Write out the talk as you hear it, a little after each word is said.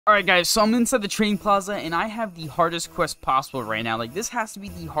Alright guys, so I'm inside the train plaza and I have the hardest quest possible right now. Like, this has to be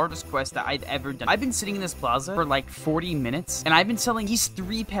the hardest quest that I've ever done. I've been sitting in this plaza for like 40 minutes and I've been selling these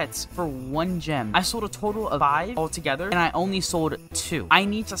 3 pets for 1 gem. I sold a total of 5 altogether and I only sold 2. I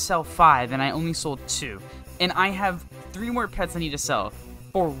need to sell 5 and I only sold 2. And I have 3 more pets I need to sell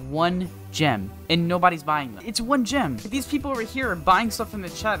for 1 gem, and nobody's buying them. It's 1 gem. These people over here are buying stuff in the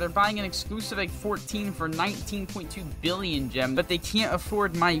chat. They're buying an exclusive egg 14 for 19.2 billion gem, but they can't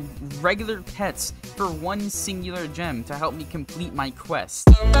afford my regular pets for 1 singular gem to help me complete my quest.